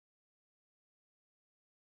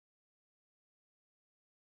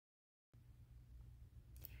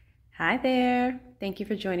Hi there! Thank you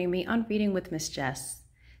for joining me on Reading with Miss Jess.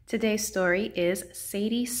 Today's story is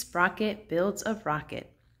Sadie Sprocket Builds a Rocket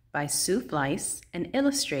by Sue Fleiss and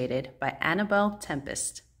illustrated by Annabel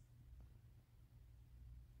Tempest.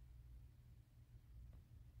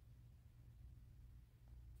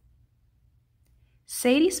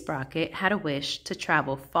 Sadie Sprocket had a wish to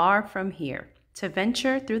travel far from here, to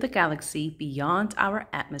venture through the galaxy beyond our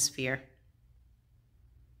atmosphere.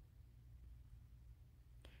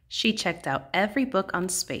 She checked out every book on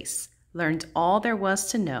space, learned all there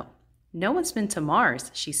was to know. No one's been to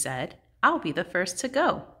Mars, she said. I'll be the first to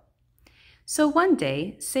go. So one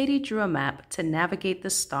day, Sadie drew a map to navigate the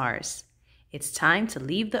stars. It's time to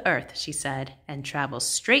leave the Earth, she said, and travel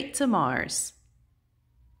straight to Mars.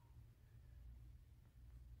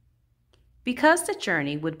 Because the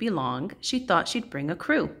journey would be long, she thought she'd bring a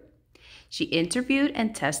crew. She interviewed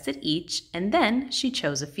and tested each, and then she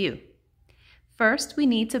chose a few. First, we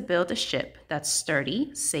need to build a ship that's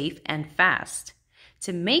sturdy, safe, and fast.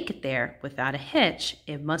 To make it there without a hitch,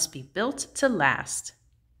 it must be built to last.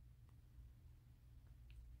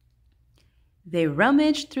 They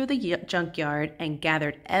rummaged through the junkyard and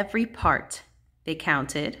gathered every part. They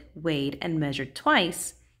counted, weighed, and measured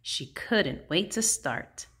twice. She couldn't wait to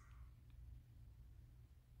start.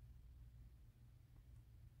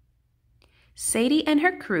 Sadie and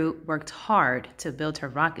her crew worked hard to build her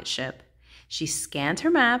rocket ship. She scanned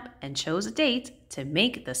her map and chose a date to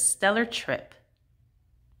make the stellar trip.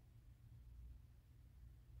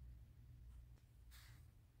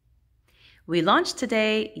 We launched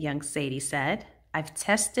today, young Sadie said. I've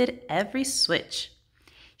tested every switch.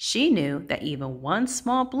 She knew that even one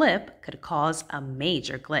small blip could cause a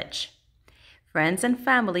major glitch. Friends and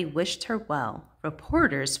family wished her well.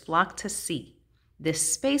 Reporters flocked to see.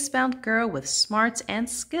 This spacebound girl with smarts and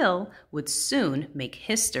skill would soon make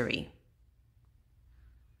history.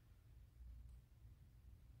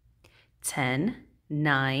 10,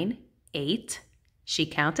 9, 8. She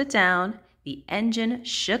counted down. The engine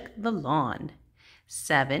shook the lawn.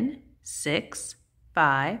 7, 6,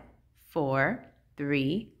 5, 4,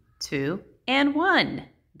 3, 2, and 1.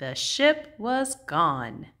 The ship was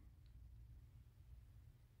gone.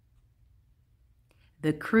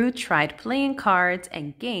 The crew tried playing cards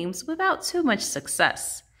and games without too much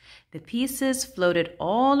success. The pieces floated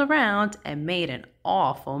all around and made an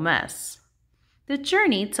awful mess. The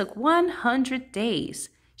journey took 100 days.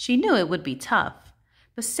 She knew it would be tough,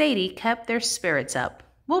 but Sadie kept their spirits up.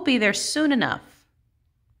 We'll be there soon enough.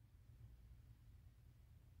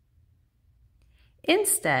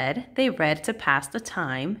 Instead, they read to pass the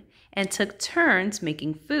time and took turns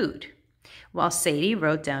making food, while Sadie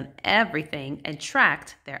wrote down everything and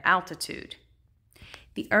tracked their altitude.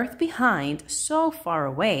 The Earth behind, so far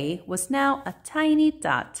away, was now a tiny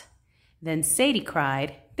dot. Then Sadie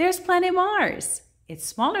cried, "There's planet Mars! It's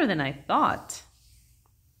smaller than I thought."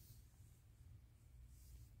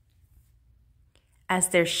 As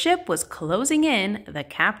their ship was closing in, the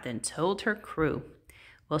captain told her crew,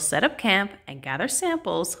 "We'll set up camp and gather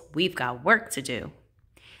samples. We've got work to do."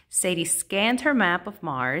 Sadie scanned her map of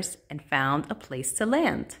Mars and found a place to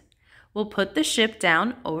land. "We'll put the ship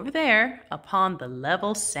down over there upon the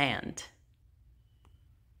level sand."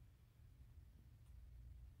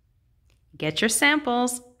 "Get your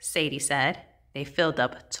samples," Sadie said. They filled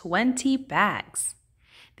up 20 bags.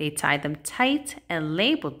 They tied them tight and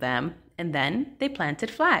labeled them, and then they planted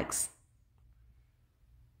flags.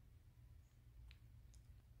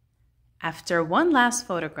 After one last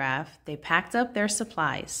photograph, they packed up their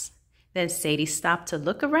supplies. Then Sadie stopped to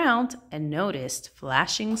look around and noticed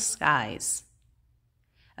flashing skies.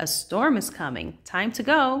 "A storm is coming. Time to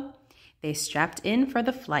go." They strapped in for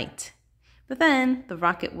the flight. But then the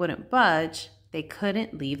rocket wouldn't budge. They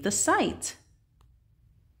couldn't leave the site.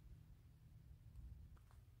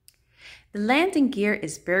 "The landing gear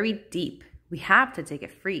is buried deep. We have to dig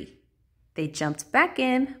it free." They jumped back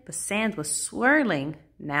in, but sand was swirling.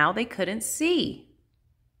 Now they couldn't see.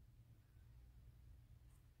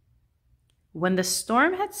 When the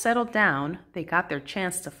storm had settled down, they got their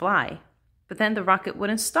chance to fly. But then the rocket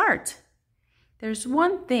wouldn't start. "There's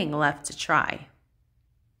one thing left to try."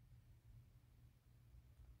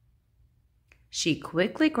 She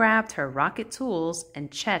quickly grabbed her rocket tools and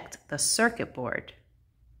checked the circuit board.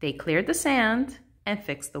 They cleared the sand and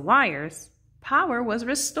fixed the wires. Power was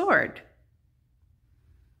restored.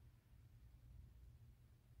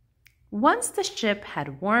 Once the ship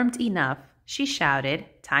had warmed enough, she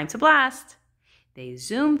shouted, "Time to blast!" They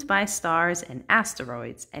zoomed by stars and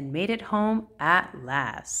asteroids and made it home at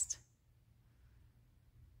last.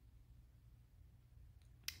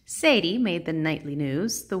 Sadie made the nightly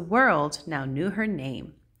news. The world now knew her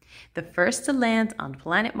name. The first to land on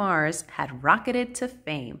planet Mars had rocketed to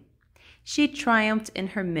fame. She triumphed in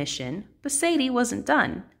her mission, but Sadie wasn't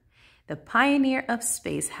done. The pioneer of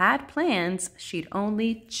space had plans she'd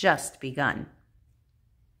only just begun.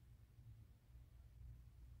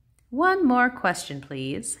 "One more question,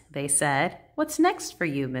 please," they said. "What's next for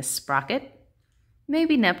you, Miss Sprocket?"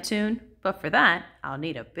 "Maybe Neptune, but for that, I'll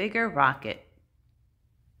need a bigger rocket."